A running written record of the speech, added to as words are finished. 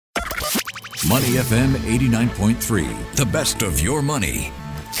Money FM 89.3, the best of your money.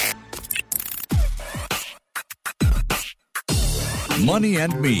 Money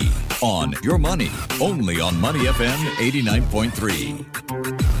and Me on Your Money, only on Money FM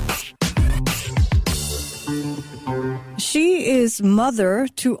 89.3. She is mother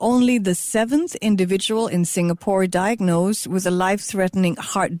to only the 7th individual in Singapore diagnosed with a life-threatening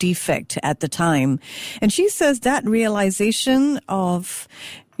heart defect at the time. And she says that realization of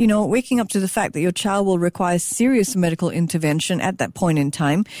waking up to the fact that your child will require serious medical intervention at that point in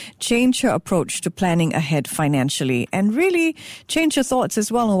time, change her approach to planning ahead financially and really change her thoughts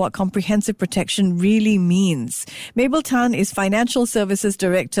as well on what comprehensive protection really means. Mabel Tan is Financial Services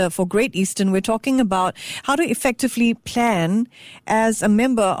Director for Great Eastern. We're talking about how to effectively plan as a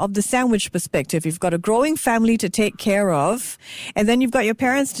member of the sandwich perspective. You've got a growing family to take care of, and then you've got your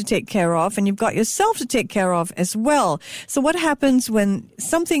parents to take care of, and you've got yourself to take care of as well. So what happens when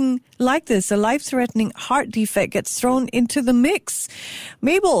something like this, a life-threatening heart defect, gets thrown into the mix?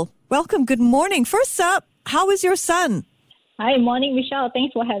 Mabel, welcome. Good morning. First up, how is your son? Hi, morning, Michelle.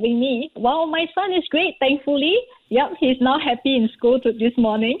 Thanks for having me. Well, my son is great, thankfully. Yep, he's now happy in school this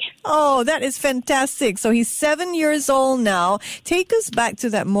morning. Oh, that is fantastic. So he's 7 years old now. Take us back to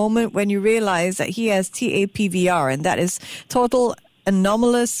that moment when you realized that he has TAPVR, and that is total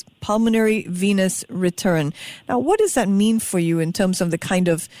anomalous pulmonary venous return. Now, what does that mean for you in terms of the kind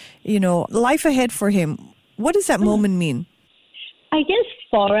of, life ahead for him? What does that moment mean? I guess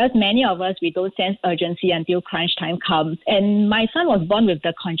for us, many of us, we don't sense urgency until crunch time comes. And my son was born with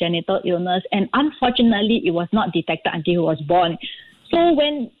the congenital illness, and unfortunately, it was not detected until he was born. So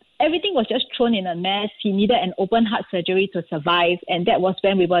when everything was just thrown in a mess, he needed an open heart surgery to survive. And that was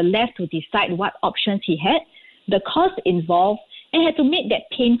when we were left to decide what options he had, the cost involved, and had to make that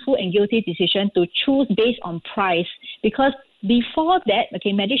painful and guilty decision to choose based on price. Because before that,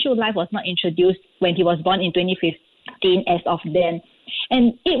 MediShield Life was not introduced when he was born in 2015 as of then.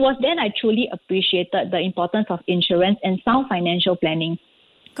 And it was then I truly appreciated the importance of insurance and sound financial planning.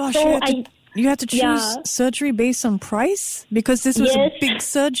 Gosh, so you had to choose surgery based on price? Because this was a big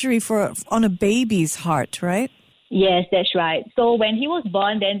surgery on a baby's heart, right? Yes, that's right. So when he was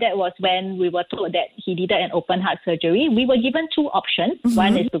born, then that was when we were told that he needed an open heart surgery. We were given two options. Mm-hmm.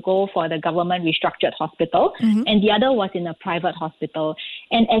 One is to go for the government restructured hospital, and the other was in a private hospital.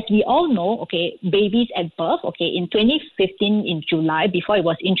 And as we all know, babies at birth, in 2015 in July, before it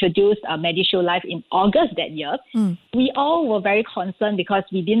was introduced, MediShield Life in August that year, we all were very concerned because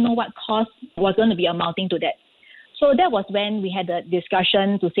we didn't know what cost was going to be amounting to that. So that was when we had a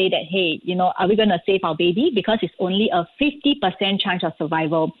discussion to say that, hey, are we going to save our baby? Because it's only a 50% chance of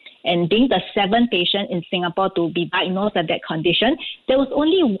survival. And being the 7th patient in Singapore to be diagnosed with that condition, there was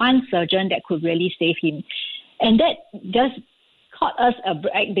only one surgeon that could really save him. And that just caught us a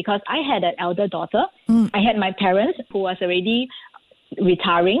break because I had an elder daughter. I had my parents who was already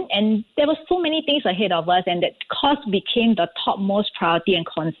retiring, and there were so many things ahead of us, and that cost became the topmost priority and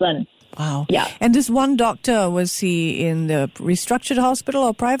concern. Wow. Yeah. And this one doctor, was he in the restructured hospital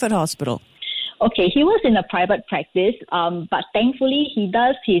or private hospital? He was in a private practice, but thankfully he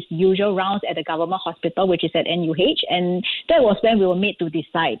does his usual rounds at the government hospital, which is at NUH, and that was when we were made to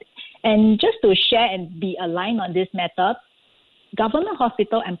decide. And just to share and be aligned on this matter, government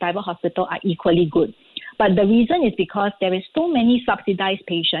hospital and private hospital are equally good. But the reason is because there is so many subsidized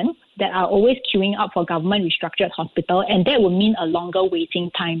patients that are always queuing up for government restructured hospital, and that would mean a longer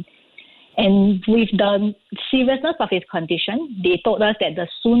waiting time. And with the seriousness of his condition, they told us that the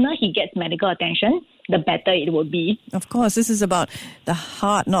sooner he gets medical attention, the better it will be. Of course, this is about the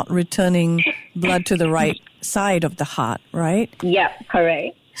heart not returning blood to the right side of the heart, right? Yeah,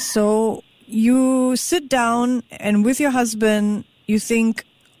 correct. So you sit down and with your husband, you think,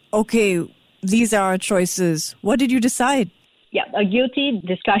 these are our choices. What did you decide? Yeah, a guilty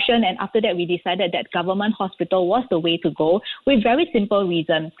discussion, and after that we decided that government hospital was the way to go with very simple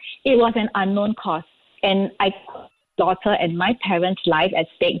reason. It was an unknown cost, and I put my daughter and my parents' life at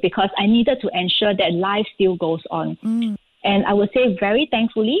stake because I needed to ensure that life still goes on. And I would say very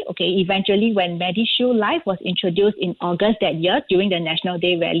thankfully, eventually when MediShield Life was introduced in August that year during the National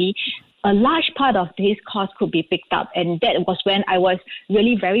Day rally, a large part of this cost could be picked up, and that was when I was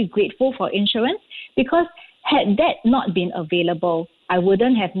really very grateful for insurance because had that not been available, I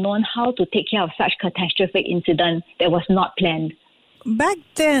wouldn't have known how to take care of such catastrophic incident that was not planned. Back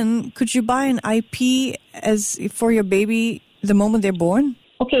then, could you buy an IP for your baby the moment they're born?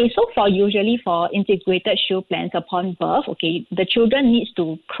 So usually for integrated shield plans upon birth, the children needs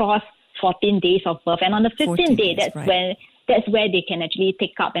to cross 14 days of birth, and on the 15th day, that's where they can actually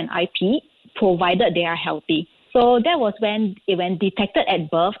take up an IP, provided they are healthy. So that was when detected at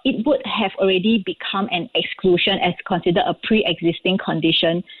birth, it would have already become an exclusion as considered a pre-existing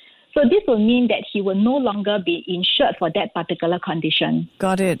condition. So this will mean that he will no longer be insured for that particular condition.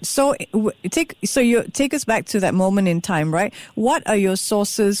 Got it. So you take us back to that moment in time, right? What are your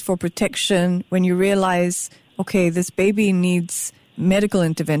sources for protection when you realize, okay, this baby needs medical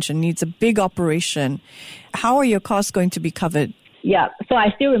intervention, needs a big operation? How are your costs going to be covered? Yeah, so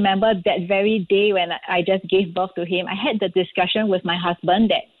I still remember that very day when I just gave birth to him. I had the discussion with my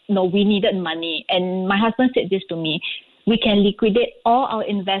husband that, we needed money. And my husband said this to me: we can liquidate all our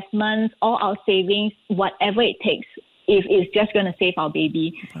investments, all our savings, whatever it takes, if it's just going to save our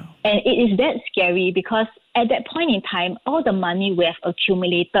baby. Wow. And it is that scary because at that point in time, all the money we have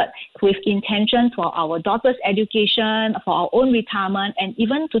accumulated with intention for our daughter's education, for our own retirement, and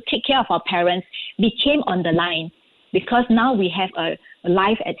even to take care of our parents became on the line because now we have a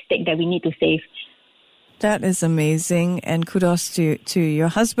life at stake that we need to save. That is amazing, and kudos to your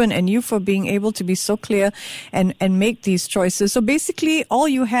husband and you for being able to be so clear and make these choices. So basically, all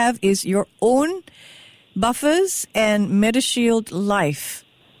you have is your own buffers and MediShield Life.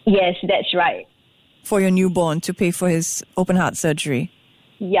 Yes, that's right. For your newborn to pay for his open heart surgery.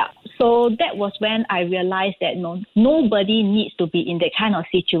 Yeah, so that was when I realized that nobody needs to be in that kind of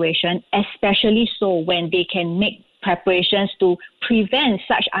situation, especially so when they can make preparations to prevent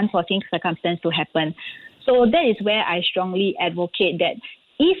such unforeseen circumstances to happen. So that is where I strongly advocate that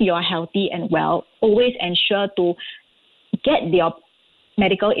if you're healthy and well, always ensure to get your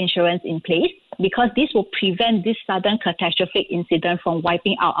medical insurance in place because this will prevent this sudden catastrophic incident from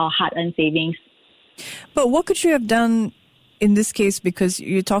wiping out our hard-earned savings. But what could you have done in this case, because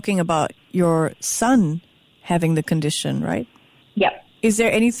you're talking about your son having the condition, right? Yep. Is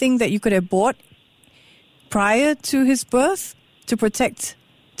there anything that you could have bought prior to his birth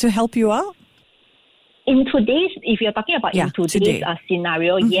to help you out? In today's, if you're talking about in today's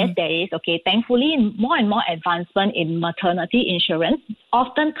scenario, yes, there is. Okay, thankfully, more and more advancement in maternity insurance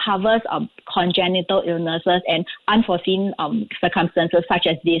often covers congenital illnesses and unforeseen circumstances such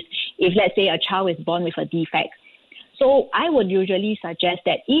as this. If, let's say, a child is born with a defect. So I would usually suggest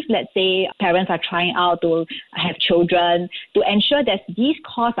that if, let's say, parents are trying out to have children, to ensure that these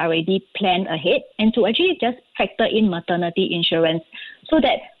costs are already planned ahead and to actually just factor in maternity insurance so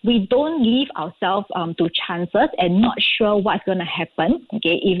that we don't leave ourselves to chances and not sure what's going to happen,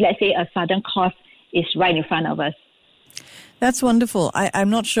 okay, if, let's say, a sudden cost is right in front of us. That's wonderful. I'm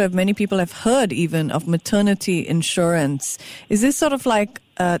not sure if many people have heard even of maternity insurance. Is this sort of like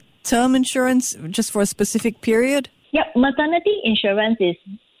a term insurance just for a specific period? Yep, maternity insurance is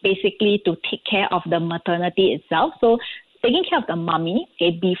basically to take care of the maternity itself. So taking care of the mommy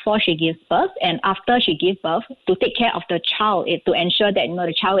before she gives birth and after she gives birth to take care of the child to ensure that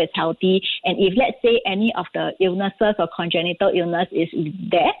the child is healthy. And if, let's say, any of the illnesses or congenital illness is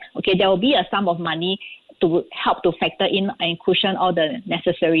there, there will be a sum of money to help to factor in and cushion all the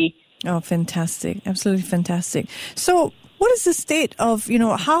necessary. Oh, fantastic. Absolutely fantastic. So what is the state of,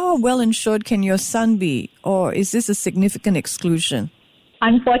 how well insured can your son be? Or is this a significant exclusion?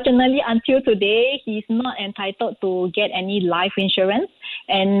 Unfortunately, until today, he's not entitled to get any life insurance.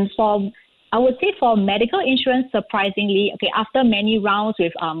 And I would say for medical insurance, surprisingly, after many rounds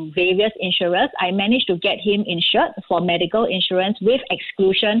with various insurers, I managed to get him insured for medical insurance with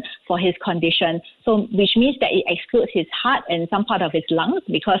exclusion for his condition. So, which means that it excludes his heart and some part of his lungs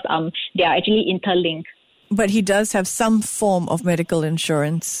because they are actually interlinked. But he does have some form of medical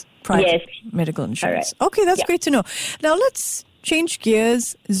insurance, private medical insurance. Correct. Okay, that's great to know. Now let's change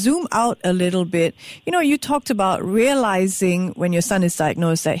gears, zoom out a little bit. You talked about realizing when your son is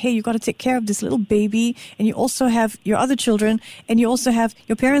diagnosed that, hey, you got to take care of this little baby and you also have your other children and you also have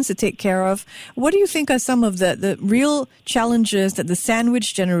your parents to take care of. What do you think are some of the real challenges that the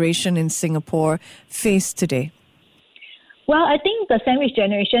sandwich generation in Singapore face today? Well, I think the sandwich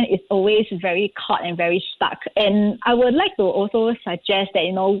generation is always very caught and very stuck. And I would like to also suggest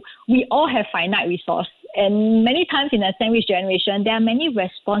that, we all have finite resource. And many times in the sandwich generation, there are many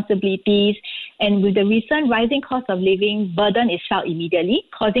responsibilities. And with the recent rising cost of living, burden is felt immediately,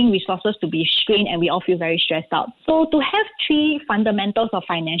 causing resources to be strained and we all feel very stressed out. So to have 3 fundamentals of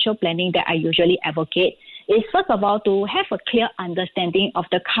financial planning that I usually advocate is, first of all, to have a clear understanding of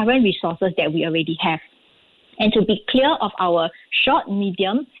the current resources that we already have. And to be clear of our short,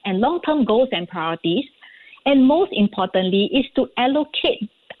 medium, and long-term goals and priorities. And most importantly, is to allocate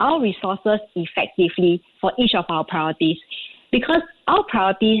our resources effectively for each of our priorities. Because our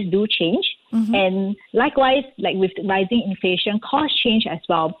priorities do change. Mm-hmm. And likewise, like with rising inflation, costs change as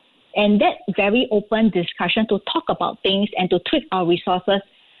well. And that very open discussion to talk about things and to tweak our resources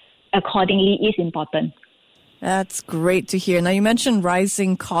accordingly is important. That's great to hear. Now, you mentioned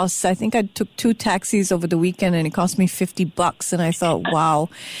rising costs. I think I took 2 taxis over the weekend and it cost me $50. And I thought, wow.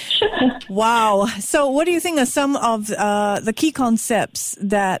 Wow. So what do you think are some of the key concepts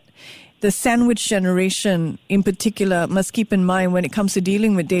that the sandwich generation in particular must keep in mind when it comes to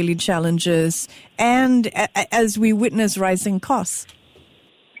dealing with daily challenges and as we witness rising costs?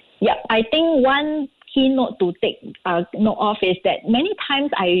 Yeah, I think one key note to take note of is that many times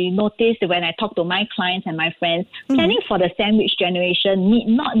I notice when I talk to my clients and my friends, planning for the sandwich generation need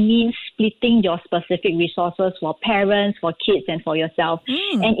not mean splitting your specific resources for parents, for kids, and for yourself.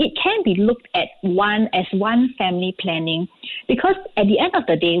 And it can be looked at as one family planning, because at the end of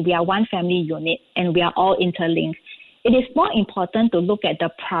the day, we are one family unit and we are all interlinked. It is more important to look at the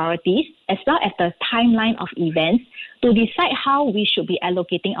priorities as well as the timeline of events to decide how we should be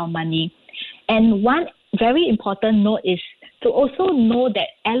allocating our money. And one very important note is to also know that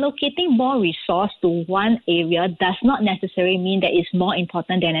allocating more resource to one area does not necessarily mean that it's more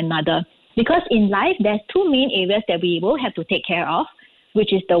important than another. Because in life, there's 2 main areas that we will have to take care of,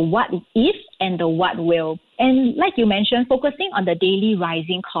 which is the what if and the what will. And like you mentioned, focusing on the daily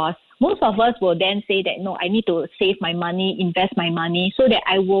rising costs, most of us will then say that, no, I need to save my money, invest my money so that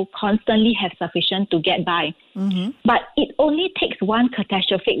I will constantly have sufficient to get by. But it only takes one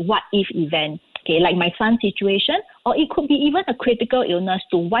catastrophic what-if event, okay, like my son's situation, or it could be even a critical illness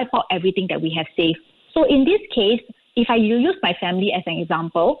to wipe out everything that we have saved. So in this case, if I use my family as an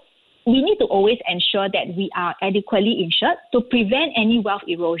example, we need to always ensure that we are adequately insured to prevent any wealth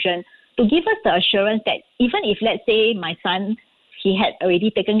erosion, to give us the assurance that even if, let's say, my son, he had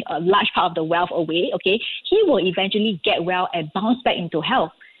already taken a large part of the wealth away, okay, he will eventually get well and bounce back into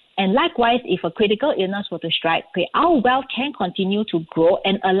health. And likewise, if a critical illness were to strike, okay, our wealth can continue to grow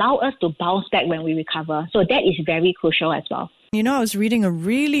and allow us to bounce back when we recover. So that is very crucial as well. You know, I was reading a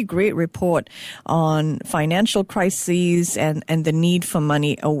really great report on financial crises and the need for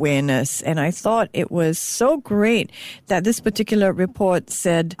money awareness. And I thought it was so great that this particular report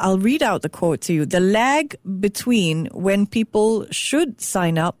said, I'll read out the quote to you. The lag between when people should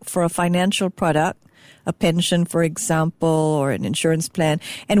sign up for a financial product, a pension, for example, or an insurance plan,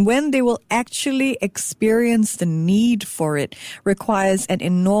 and when they will actually experience the need for it requires an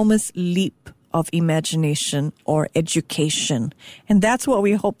enormous leap of imagination or education. And that's what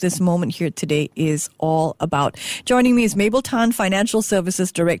we hope this moment here today is all about. Joining me is Mabel Tan, Financial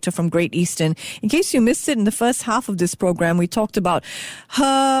Services Director from Great Eastern. In case you missed it in the first half of this program, we talked about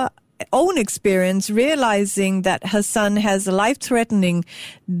her own experience realizing that her son has a life-threatening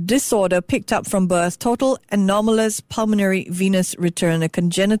disorder picked up from birth, total anomalous pulmonary venous return, a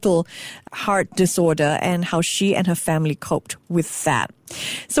congenital heart disorder, and how she and her family coped with that.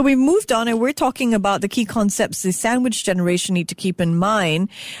 So we moved on and we're talking about the key concepts the sandwich generation need to keep in mind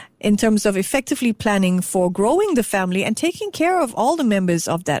in terms of effectively planning for growing the family and taking care of all the members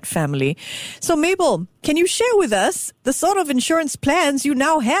of that family. So Mabel, can you share with us the sort of insurance plans you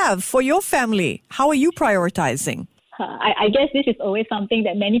now have for your family? How are you prioritizing? I guess this is always something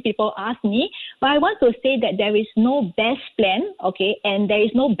that many people ask me, but I want to say that there is no best plan, okay, and there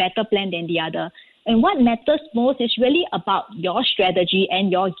is no better plan than the other. And what matters most is really about your strategy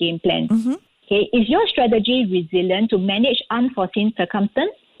and your game plan. Okay, is your strategy resilient to manage unforeseen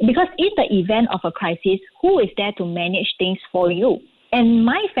circumstances? Because in the event of a crisis, who is there to manage things for you? And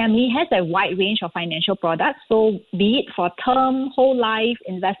my family has a wide range of financial products. So be it for term, whole life,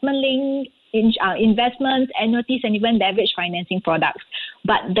 investment link, investments, annuities, and even leverage financing products.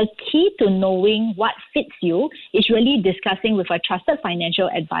 But the key to knowing what fits you is really discussing with a trusted financial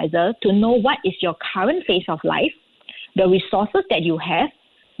advisor to know what is your current phase of life, the resources that you have,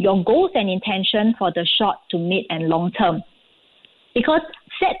 your goals and intention for the short to mid and long term. Because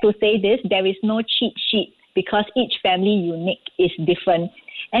sad to say this, there is no cheat sheet because each family unique is different.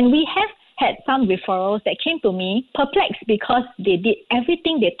 And we have had some referrals that came to me perplexed because they did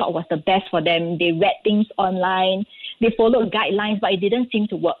everything they thought was the best for them. They read things online, they followed guidelines, but it didn't seem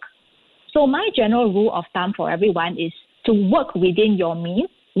to work. So my general rule of thumb for everyone is to work within your means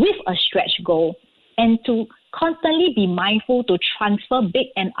with a stretch goal and to constantly be mindful to transfer big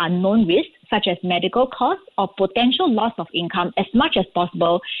and unknown risks such as medical costs or potential loss of income as much as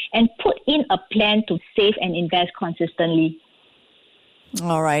possible and put in a plan to save and invest consistently.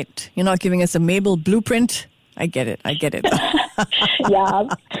 All right. You're not giving us a Mabel blueprint. I get it. Yeah.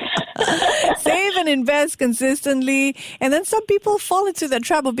 Save and invest consistently. And then some people fall into the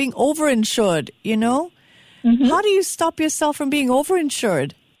trap of being overinsured, you know? How do you stop yourself from being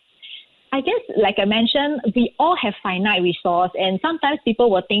overinsured? I guess, like I mentioned, we all have finite resource, and sometimes people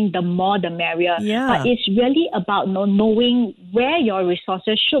will think the more the merrier. Yeah. But it's really about knowing where your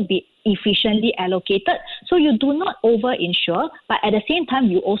resources should be efficiently allocated. So you do not over-insure, but at the same time,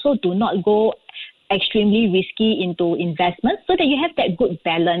 you also do not go extremely risky into investments so that you have that good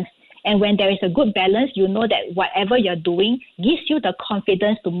balance. And when there is a good balance, you know that whatever you're doing gives you the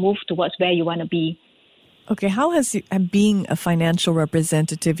confidence to move towards where you want to be. Okay, how has being a financial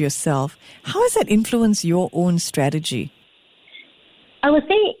representative yourself, how has that influenced your own strategy? I would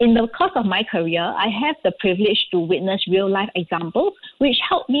say in the course of my career, I have the privilege to witness real-life examples, which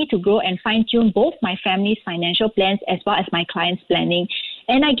help me to grow and fine-tune both my family's financial plans as well as my clients' planning.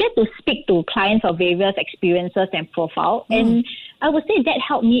 And I get to speak to clients of various experiences and profile. And I would say that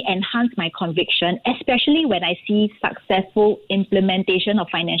helped me enhance my conviction, especially when I see successful implementation of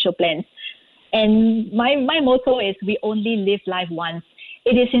financial plans. And my motto is, we only live life once.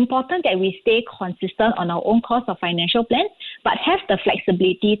 It is important that we stay consistent on our own course of financial plans, but have the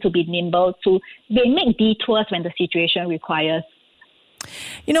flexibility to be nimble, to make detours when the situation requires.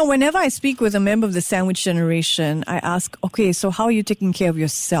 You know, whenever I speak with a member of the sandwich generation, I ask, okay, so how are you taking care of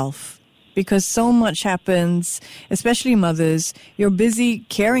yourself? Because so much happens, especially mothers. You're busy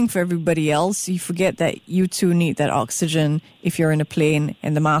caring for everybody else. You forget that you too need that oxygen. If you're in a plane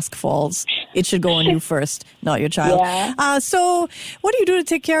and the mask falls, it should go on you first, not your child. Yeah. So what do you do to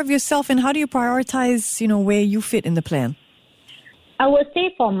take care of yourself, and how do you prioritize, where you fit in the plan? I would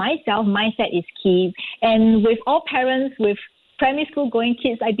say for myself, mindset is key. And with all parents with primary school going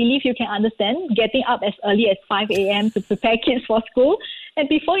kids, I believe you can understand getting up as early as 5 a.m. to prepare kids for school. And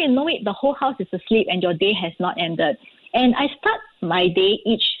before you know it, the whole house is asleep and your day has not ended. And I start my day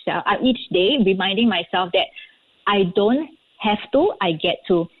each day reminding myself that I don't have to, I get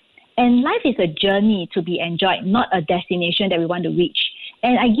to. And life is a journey to be enjoyed, not a destination that we want to reach.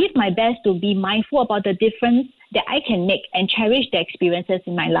 And I give my best to be mindful about the difference that I can make and cherish the experiences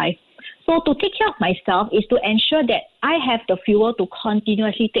in my life. So to take care of myself is to ensure that I have the fuel to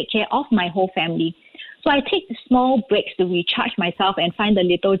continuously take care of my whole family. So I take small breaks to recharge myself and find the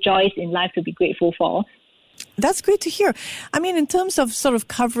little joys in life to be grateful for. That's great to hear. I mean, in terms of sort of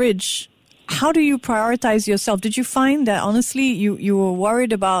coverage, how do you prioritize yourself? Did you find that, honestly, you were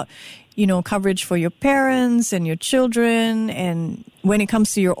worried about, coverage for your parents and your children, and when it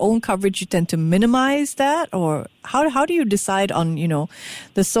comes to your own coverage, you tend to minimize that? Or how do you decide on,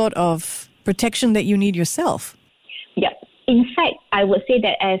 the sort of protection that you need yourself? Yep. In fact, I would say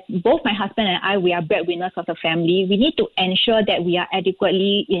that as both my husband and I, we are breadwinners of the family, we need to ensure that we are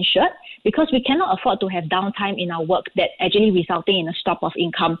adequately insured, because we cannot afford to have downtime in our work that actually resulting in a stop of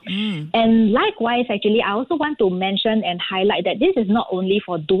income. And likewise, actually, I also want to mention and highlight that this is not only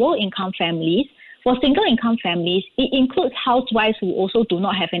for dual income families. For single income families, it includes housewives who also do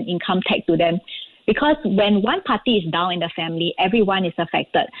not have an income tagged to them. Because when one party is down in the family, everyone is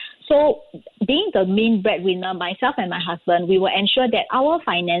affected. So being the main breadwinner, myself and my husband, we will ensure that our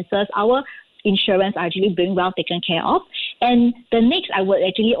finances, our insurance are actually being well taken care of. And the next I would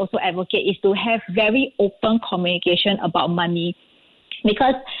actually also advocate is to have very open communication about money.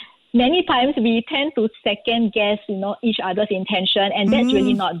 Because many times we tend to second guess, each other's intention, and that's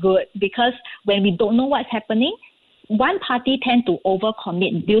really not good, because when we don't know what's happening, one party tends to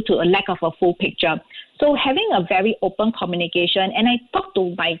overcommit due to a lack of a full picture. So having a very open communication, and I talk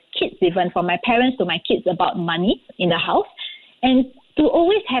to my kids, even from my parents to my kids, about money in the house, and to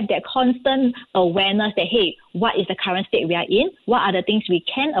always have that constant awareness that, hey, what is the current state we are in? What are the things we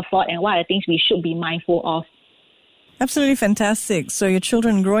can afford, and what are the things we should be mindful of? Absolutely fantastic. So your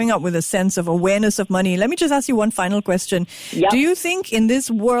children growing up with a sense of awareness of money. Let me just ask you one final question. Yep. Do you think in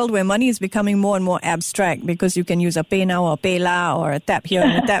this world where money is becoming more and more abstract, because you can use a PayNow or PayLah or a tap here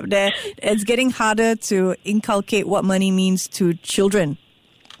and a tap there, it's getting harder to inculcate what money means to children?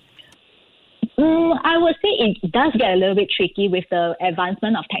 I would say it does get a little bit tricky with the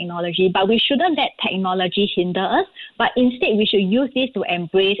advancement of technology, but we shouldn't let technology hinder us, but instead we should use this to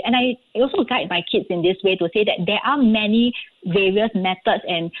embrace. And I also guide my kids in this way to say that there are many various methods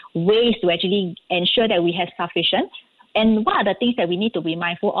and ways to actually ensure that we have sufficient. And what are the things that we need to be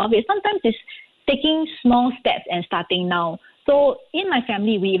mindful of? Sometimes it's taking small steps and starting now. So in my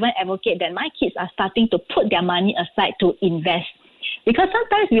family, we even advocate that my kids are starting to put their money aside to invest. Because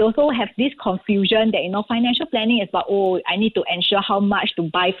sometimes we also have this confusion that, financial planning is about, I need to ensure how much to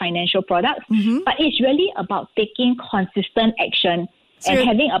buy financial products. But it's really about taking consistent action and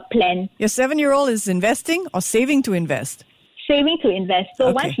having a plan. Your 7-year-old is investing or saving to invest? Saving to invest. So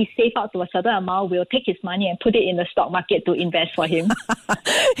Okay. Once he saves out to a certain amount, we'll take his money and put it in the stock market to invest for him.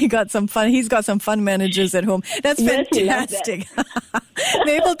 He's got some fund managers at home. That's Yes, he loves fantastic.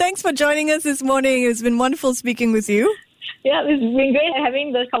 Mabel, thanks for joining us this morning. It's been wonderful speaking with you. Yeah, it's been great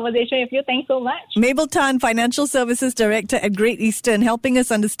having this conversation with you. Thanks so much. Mabel Tan, Financial Services Director at Great Eastern, helping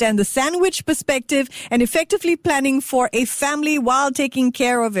us understand the sandwich perspective and effectively planning for a family while taking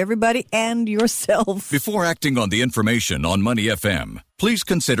care of everybody and yourself. Before acting on the information on Money FM, please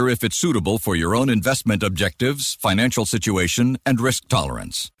consider if it's suitable for your own investment objectives, financial situation, and risk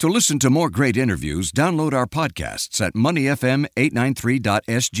tolerance. To listen to more great interviews, download our podcasts at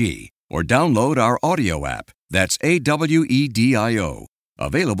moneyfm893.sg or download our audio app. That's AWEDIO.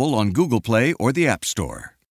 Available on Google Play or the App Store.